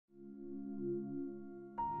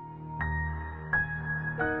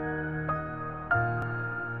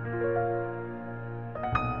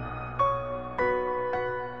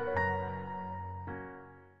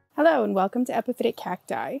Hello and welcome to Epiphytic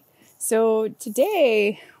Cacti. So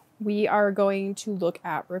today we are going to look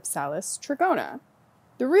at Rhipsalis Trigona,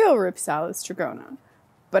 the real Rhipsalis Trigona.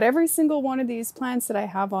 But every single one of these plants that I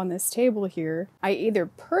have on this table here, I either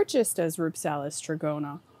purchased as Rhipsalis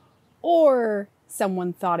Trigona or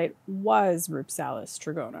someone thought it was Rhipsalis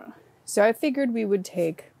Trigona. So I figured we would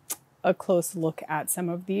take a close look at some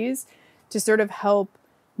of these to sort of help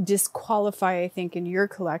disqualify, I think, in your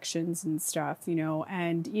collections and stuff, you know,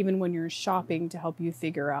 and even when you're shopping to help you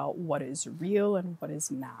figure out what is real and what is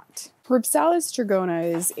not. Rhipsalis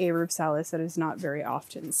Trigona is a Rhipsalis that is not very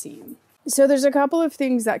often seen. So there's a couple of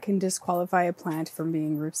things that can disqualify a plant from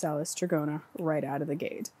being Rhipsalis Trigona right out of the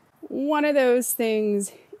gate. One of those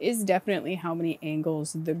things is definitely how many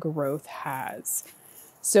angles the growth has.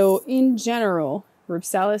 So in general,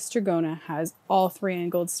 Rhipsalis Trigona has all 3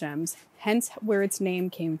 angled stems, hence where its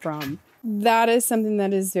name came from. That is something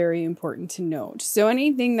that is very important to note. So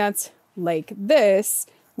anything that's like this,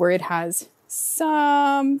 where it has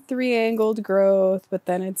some 3 angled growth, but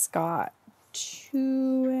then it's got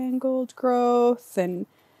 2 angled growth, and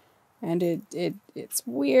it's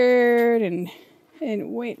weird, and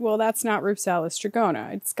wait, well, that's not Rhipsalis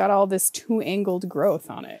Trigona. It's got all this 2 angled growth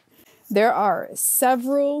on it. There are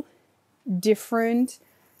several different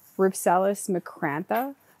Rhipsalis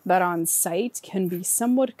macrantha that on sight can be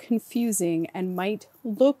somewhat confusing and might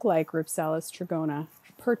look like Rhipsalis Trigona,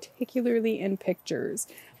 particularly in pictures.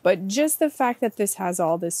 But just the fact that this has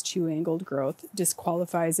all this 2 angled growth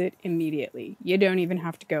disqualifies it immediately. You don't even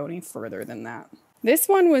have to go any further than that. This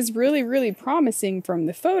one was really promising from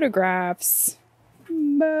the photographs,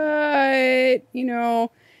 but, you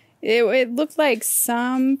know, it looked like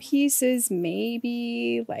some pieces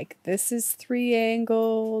maybe, like this is 3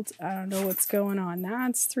 angled. I don't know what's going on.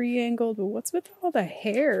 That's 3 angled, but what's with all the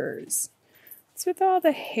hairs? What's with all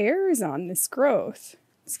the hairs on this growth?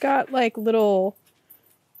 It's got like little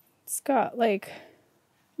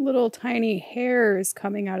tiny hairs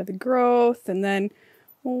coming out of the growth, and then,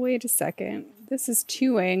 well, wait a second. This is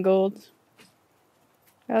 2 angled.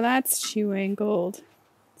 Oh, that's 2 angled.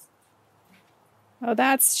 Oh,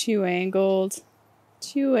 that's 2 angled.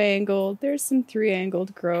 2 angled. There's some 3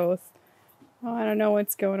 angled growth. Oh, I don't know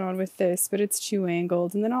what's going on with this, but it's 2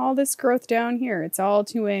 angled. And then all this growth down here, it's all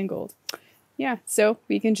 2 angled. Yeah, so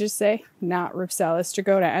we can just say not Rhipsalis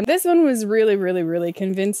Trigona. And this one was really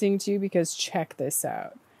convincing too, because check this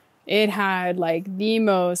out. It had like the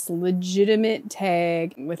most legitimate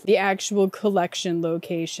tag with the actual collection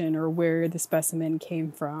location or where the specimen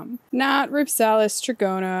came from. Not Rhipsalis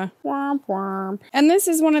Trigona. Womp womp. And this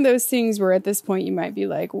is one of those things where at this point you might be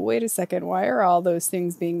like, wait a second, why are all those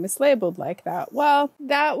things being mislabeled like that? Well,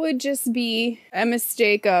 that would just be a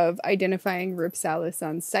mistake of identifying Rhipsalis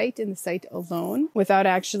on site in the site alone without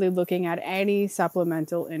actually looking at any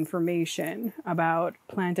supplemental information about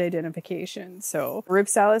plant identification. So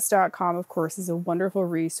Rhipsalis.com, of course, is a wonderful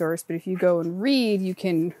resource, but if you go and read, you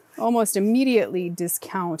can almost immediately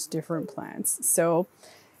discount different plants. So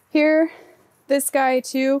here, this guy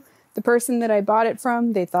too, the person that I bought it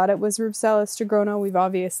from, they thought it was Rhipsalis Trigona. We've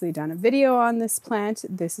obviously done a video on this plant.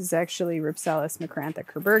 This is actually Rhipsalis macrantha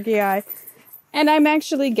kerbergii. And I'm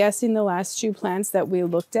actually guessing the last 2 plants that we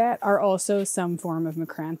looked at are also some form of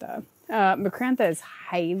macrantha. Macrantha is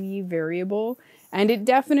highly variable, and it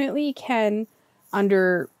definitely can,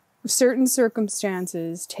 under certain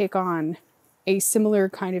circumstances, take on a similar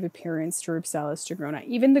kind of appearance to Rhipsalis Trigona.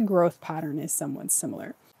 Even the growth pattern is somewhat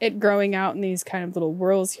similar. It growing out in these kind of little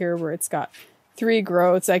whorls here where it's got 3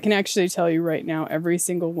 growths. I can actually tell you right now, every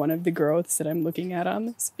single one of the growths that I'm looking at on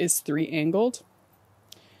this is 3 angled.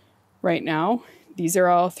 Right now, these are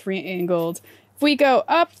all 3 angled. If we go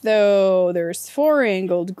up though, there's 4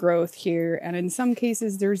 angled growth here, and in some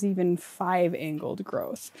cases there's even 5 angled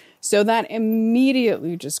growth. So that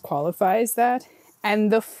immediately disqualifies that.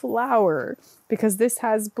 And the flower, because this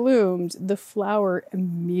has bloomed, the flower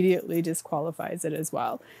immediately disqualifies it as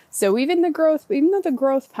well. So even though the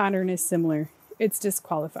growth pattern is similar, it's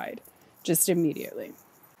disqualified just immediately.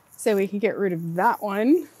 So we can get rid of that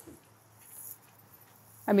one.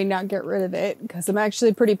 I mean, not get rid of it, because I'm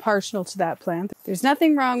actually pretty partial to that plant. There's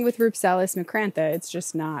nothing wrong with Rhipsalis macrantha, it's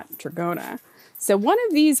just not Trigona. So one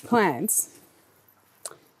of these plants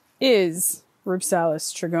is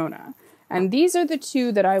Rhipsalis Trigona. And these are the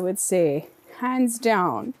 2 that I would say, hands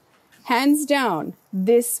down,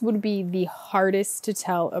 this would be the hardest to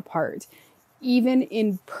tell apart. Even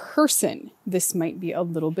in person, this might be a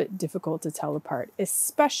little bit difficult to tell apart,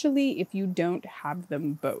 especially if you don't have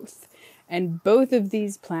them both. And both of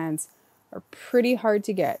these plants are pretty hard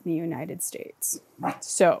to get in the United States.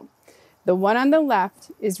 So the one on the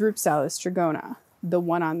left is Rhipsalis Trigona. The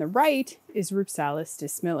one on the right is Rhipsalis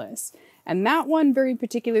dismilis. And that one, very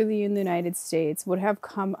particularly in the United States, would have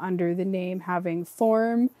come under the name having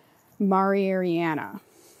form Marieriana.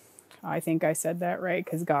 I think I said that right,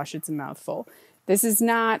 because gosh, it's a mouthful. This is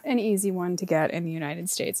not an easy one to get in the United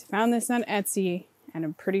States. I found this on Etsy, and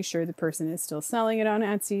I'm pretty sure the person is still selling it on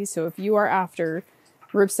Etsy. So if you are after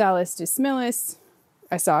Rhipsalis dismilis,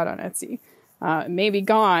 I saw it on Etsy. Maybe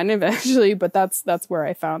gone eventually, but that's where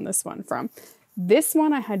I found this one from. This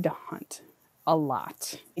one I had to hunt a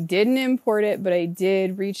lot. I didn't import it, but I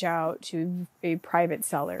did reach out to a private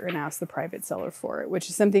seller and ask the private seller for it, which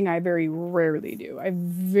is something I very rarely do. I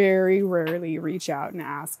very rarely reach out and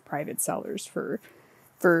ask private sellers for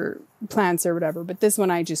plants or whatever, but this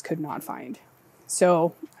one I just could not find.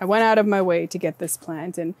 So I went out of my way to get this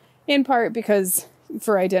plant, and in part because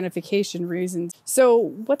for identification reasons. So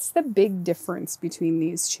what's the big difference between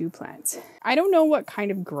these two plants? I don't know what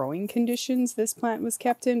kind of growing conditions this plant was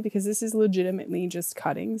kept in, because this is legitimately just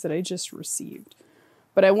cuttings that I just received.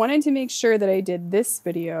 But I wanted to make sure that I did this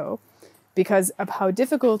video because of how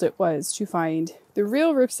difficult it was to find the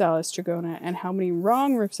real Rhipsalis Trigona and how many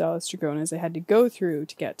wrong Rhipsalis Trigonas I had to go through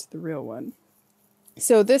to get to the real one.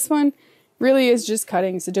 So this one really is just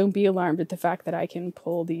cutting, so don't be alarmed at the fact that I can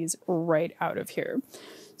pull these right out of here.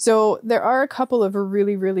 So there are a couple of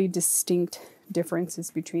really, really distinct differences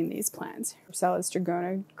between these plants. Rhipsalis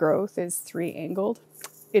Trigona growth is 3-angled.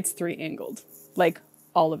 It's 3-angled, like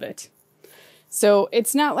all of it. So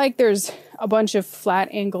it's not like there's a bunch of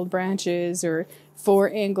flat-angled branches or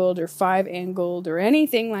 4-angled or 5-angled or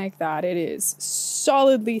anything like that. It is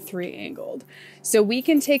solidly 3-angled. So we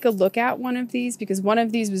can take a look at one of these, because one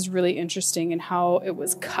of these was really interesting in how it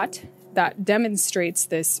was cut. That demonstrates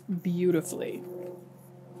this beautifully.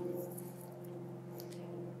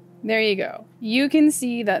 There you go. You can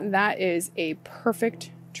see that that is a perfect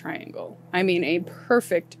triangle. I mean, a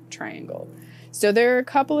perfect triangle. So there are a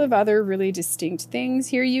couple of other really distinct things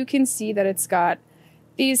here. You can see that it's got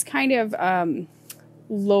these kind of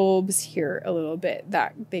lobes here a little bit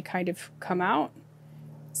that they kind of come out.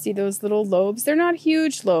 See those little lobes? They're not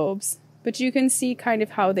huge lobes, but you can see kind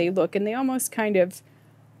of how they look, and they almost kind of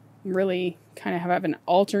really kind of have an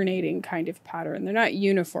alternating kind of pattern. They're not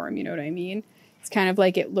uniform, you know what I mean? It's kind of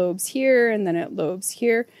like it lobes here and then it lobes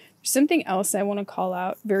here. There's something else I want to call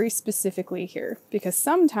out very specifically here, because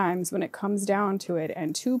sometimes when it comes down to it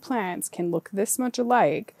and two plants can look this much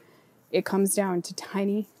alike, it comes down to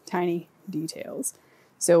tiny, tiny details.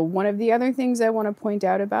 So one of the other things I want to point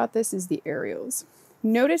out about this is the areoles.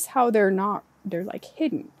 Notice how they're like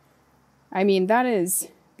hidden. I mean, that is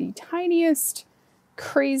the tiniest,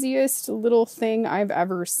 craziest little thing I've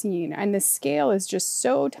ever seen. And the scale is just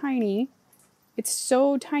so tiny. It's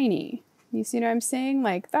so tiny. You see what I'm saying?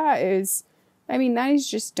 Like that is, I mean, that is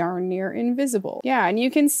just darn near invisible. Yeah, and you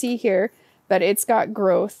can see here that it's got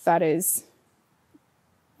growth that is,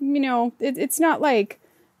 you know, it's not like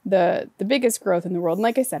the biggest growth in the world. And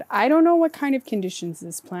like I said, I don't know what kind of conditions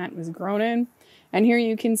this plant was grown in. And here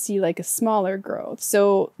you can see like a smaller growth.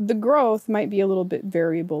 So the growth might be a little bit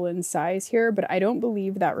variable in size here, but I don't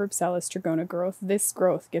believe that Rhipsalis Trigona growth, this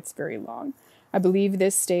growth gets very long. I believe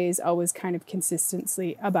this stays always kind of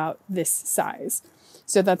consistently about this size.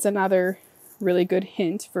 So that's another really good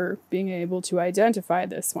hint for being able to identify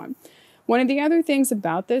this one. One of the other things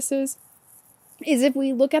about this is if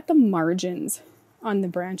we look at the margins on the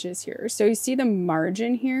branches here. So you see the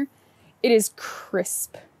margin here, it is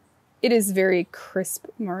crisp. It is very crisp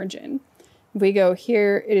margin. If we go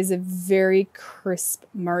here, it is a very crisp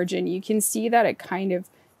margin. You can see that it kind of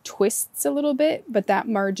twists a little bit, but that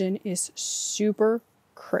margin is super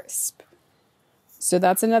crisp. So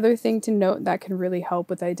that's another thing to note that can really help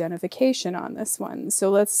with identification on this one. So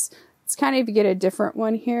let's kind of get a different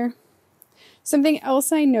one here. Something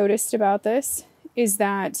else I noticed about this is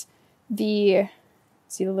that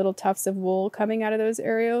see the little tufts of wool coming out of those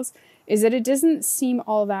areoles, is that it doesn't seem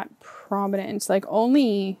all that prominent. Like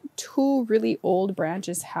only 2 really old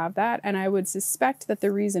branches have that, and I would suspect that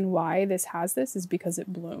the reason why this has this is because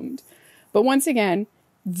it bloomed. But once again,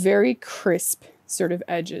 very crisp sort of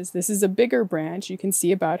edges. This is a bigger branch. You can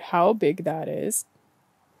see about how big that is.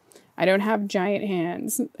 I don't have giant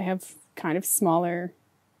hands. I have kind of smaller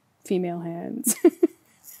female hands.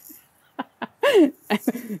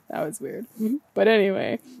 That was weird. But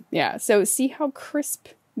anyway, yeah, so see how crisp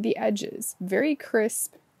the edges. Very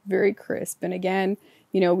crisp, very crisp. And again,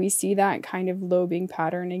 you know, we see that kind of lobing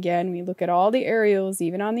pattern again. We look at all the areoles,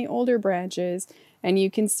 even on the older branches, and you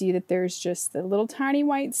can see that there's just the little tiny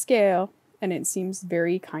white scale, and it seems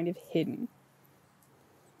very kind of hidden.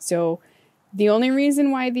 So The only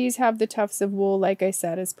reason why these have the tufts of wool, like I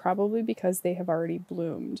said, is probably because they have already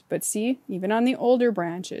bloomed. But see, even on the older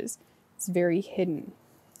branches, it's very hidden.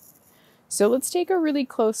 So let's take a really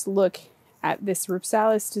close look at this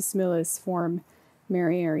Rhipsalis dismilis form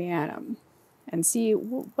Mariarianum and see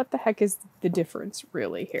what the heck is the difference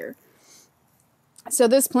really here. So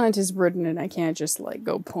this plant is written and I can't just like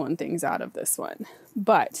go pulling things out of this one.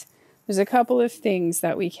 But there's a couple of things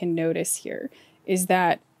that we can notice here is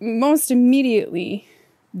that most immediately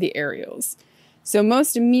the aerials. So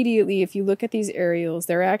most immediately, if you look at these aerials,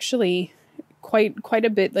 they're actually quite a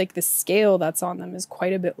bit, like the scale that's on them is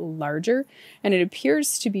quite a bit larger and it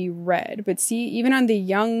appears to be red. But see, even on the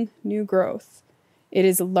young new growth, it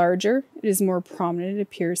is larger, it is more prominent, it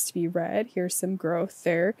appears to be red. Here's some growth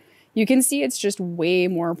there. You can see it's just way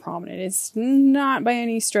more prominent. It's not by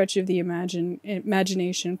any stretch of the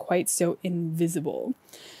imagination quite so invisible.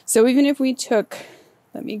 So even if we took,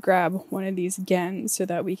 let me grab one of these again so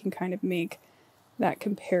that we can kind of make that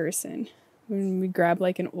comparison. When we grab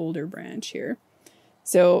like an older branch here.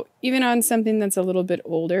 So even on something that's a little bit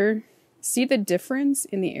older, see the difference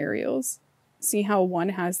in the aerials? See how one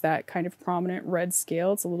has that kind of prominent red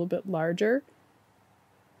scale? It's a little bit larger.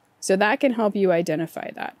 So that can help you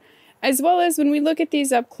identify that. As well as when we look at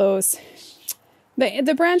these up close,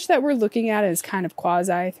 the branch that we're looking at is kind of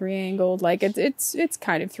quasi three-angled, like it's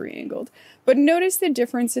kind of three-angled. But notice the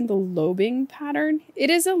difference in the lobing pattern. It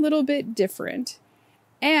is a little bit different.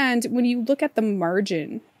 And when you look at the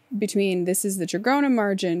margin between, this is the Trigona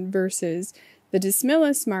margin versus the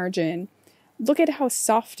dismilis margin, look at how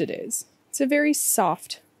soft it is. It's a very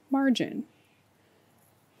soft margin.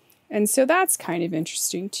 And so that's kind of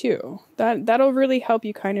interesting too. That'll really help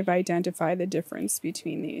you kind of identify the difference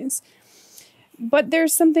between these. But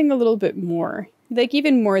there's something a little bit more, like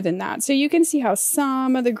even more than that. So you can see how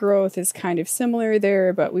some of the growth is kind of similar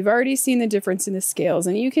there, but we've already seen the difference in the scales,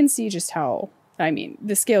 and you can see just how, I mean,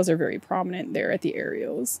 the scales are very prominent there at the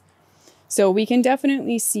aerials. So we can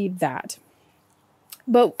definitely see that.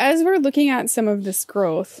 But as we're looking at some of this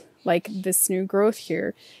growth, like this new growth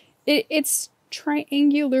here, it's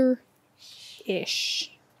triangular-ish.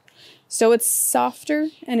 So it's softer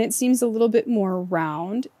and it seems a little bit more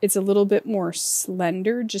round. It's a little bit more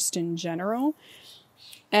slender just in general.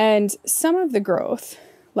 And some of the growth,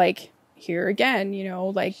 like here again, you know,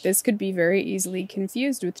 like this could be very easily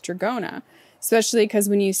confused with Trigona, especially because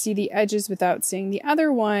when you see the edges without seeing the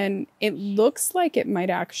other one, it looks like it might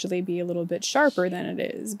actually be a little bit sharper than it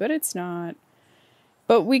is, but it's not.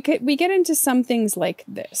 But we get into some things like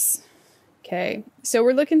this. Okay, so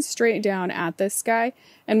we're looking straight down at this guy,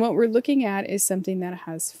 and what we're looking at is something that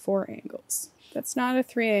has 4 angles. That's not a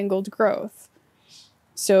 3-angled growth.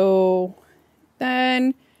 So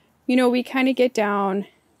then, you know, we kind of get down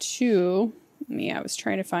to, I was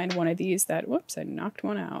trying to find one of these that, whoops, I knocked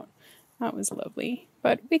one out. That was lovely,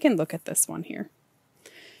 but we can look at this one here.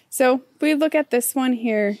 So if we look at this one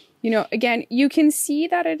here, you know, again, you can see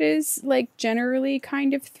that it is like generally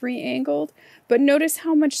kind of 3-angled, but notice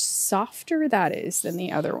how much softer that is than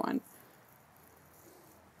the other one.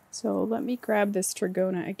 So let me grab this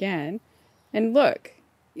Trigona again and look.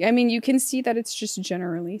 I mean, you can see that it's just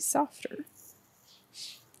generally softer.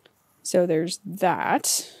 So there's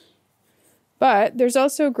that. But there's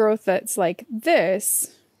also growth that's like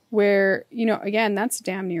this, where, you know, again, that's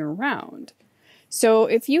damn near round. So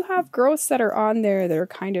if you have growths that are on there that are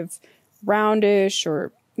kind of roundish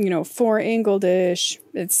or, you know, 4-angled-ish,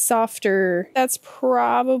 it's softer, that's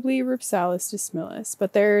probably Rhipsalis dismilis,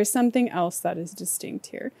 but there is something else that is distinct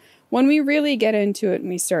here. When we really get into it and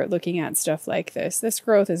we start looking at stuff like this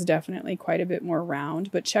growth is definitely quite a bit more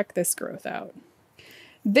round, but check this growth out.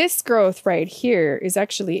 This growth right here is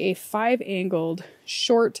actually a 5-angled,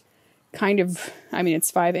 short kind of, I mean,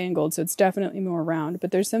 it's 5-angled, so it's definitely more round,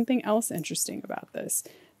 but there's something else interesting about this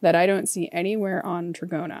that I don't see anywhere on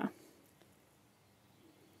Trigona.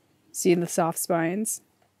 See the soft spines?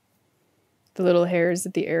 The little hairs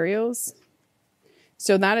at the aerials?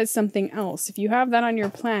 So that is something else. If you have that on your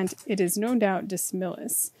plant, it is no doubt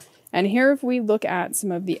dismilis. And here if we look at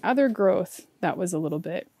some of the other growth that was a little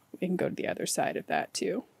bit, we can go to the other side of that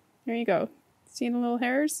too. There you go. See the little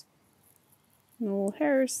hairs? Little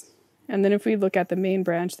hairs. And then if we look at the main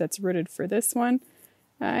branch that's rooted for this one,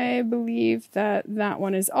 I believe that that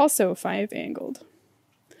one is also 5-angled.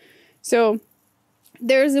 So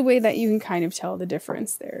there's a way that you can kind of tell the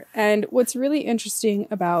difference there. And what's really interesting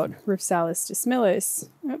about Rhipsalis dismilis,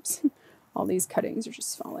 oops, all these cuttings are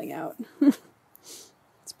just falling out.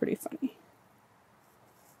 It's pretty funny.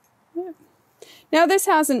 Yeah. Now this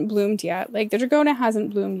hasn't bloomed yet, like the Trigona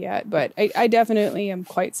hasn't bloomed yet, but I definitely am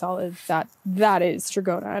quite solid that that is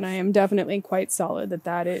Trigona, and I am definitely quite solid that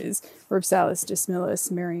that is Rhipsalis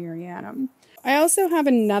dismilis Marierianum. I also have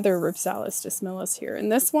another Rhipsalis dismilis here,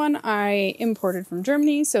 and this one I imported from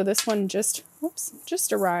Germany, so this one just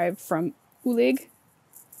arrived from Ulig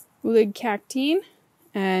Cactine,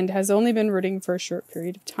 and has only been rooting for a short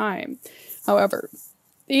period of time. However,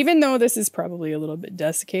 even though this is probably a little bit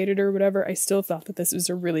desiccated or whatever, I still thought that this was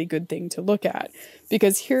a really good thing to look at.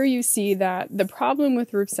 Because here you see that the problem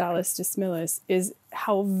with Rhipsalis dismilis is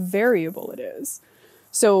how variable it is.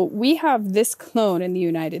 So we have this clone in the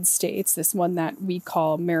United States, this one that we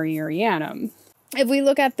call Marierianum. If we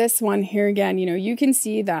look at this one here again, you know, you can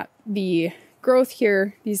see that the growth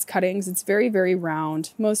here, these cuttings, it's very, very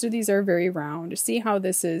round. Most of these are very round. See how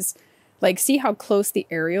this is, like, see how close the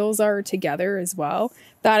areoles are together as well?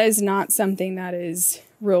 That is not something that is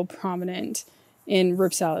real prominent in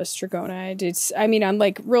Rhipsalis trigona. It's, I mean, on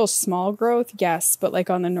like real small growth, yes, but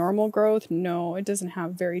like on the normal growth, no, it doesn't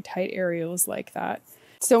have very tight areoles like that.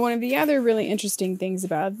 So one of the other really interesting things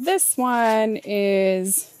about this one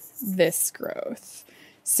is this growth.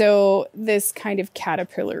 So this kind of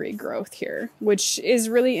caterpillary growth here, which is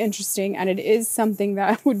really interesting, and it is something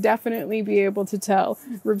that I would definitely be able to tell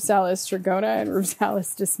Rhipsalis trigona and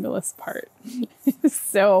Rhipsalis dismilis apart.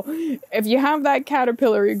 So if you have that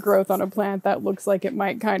caterpillary growth on a plant that looks like it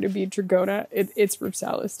might kind of be trigona, it's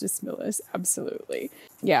Rhipsalis dismilis, absolutely.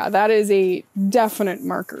 Yeah, that is a definite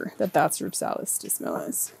marker that that's Rhipsalis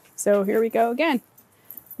dismilis. So here we go again.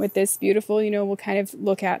 With this beautiful, you know, we'll kind of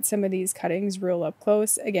look at some of these cuttings real up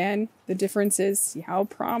close. Again, the differences, see how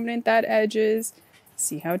prominent that edge is,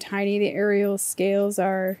 see how tiny the aerial scales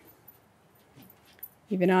are.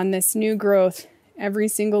 Even on this new growth, every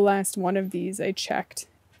single last one of these I checked.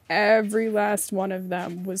 Every last one of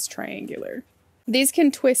them was triangular. These can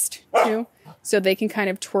twist too, so they can kind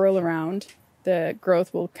of twirl around. The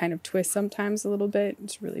growth will kind of twist sometimes a little bit.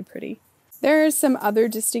 It's really pretty. There are some other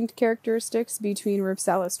distinct characteristics between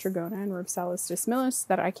Rhipsalis trigona and Rhipsalis dismilis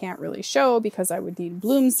that I can't really show because I would need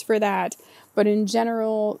blooms for that. But in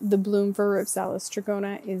general, the bloom for Rhipsalis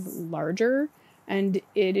trigona is larger and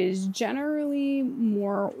it is generally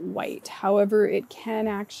more white. However, it can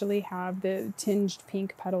actually have the tinged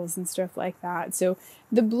pink petals and stuff like that. So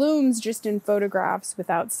the blooms just in photographs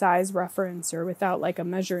without size reference or without like a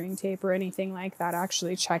measuring tape or anything like that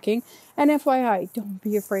actually checking. And FYI, don't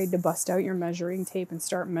be afraid to bust out your measuring tape and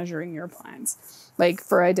start measuring your plants. Like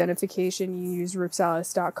for identification, you use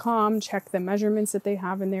rhipsalis.com, check the measurements that they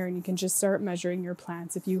have in there, and you can just start measuring your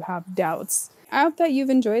plants if you have doubts. I hope that you've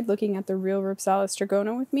enjoyed looking at the real Rhipsalis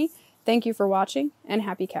trigona with me. Thank you for watching, and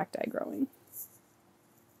happy cacti growing.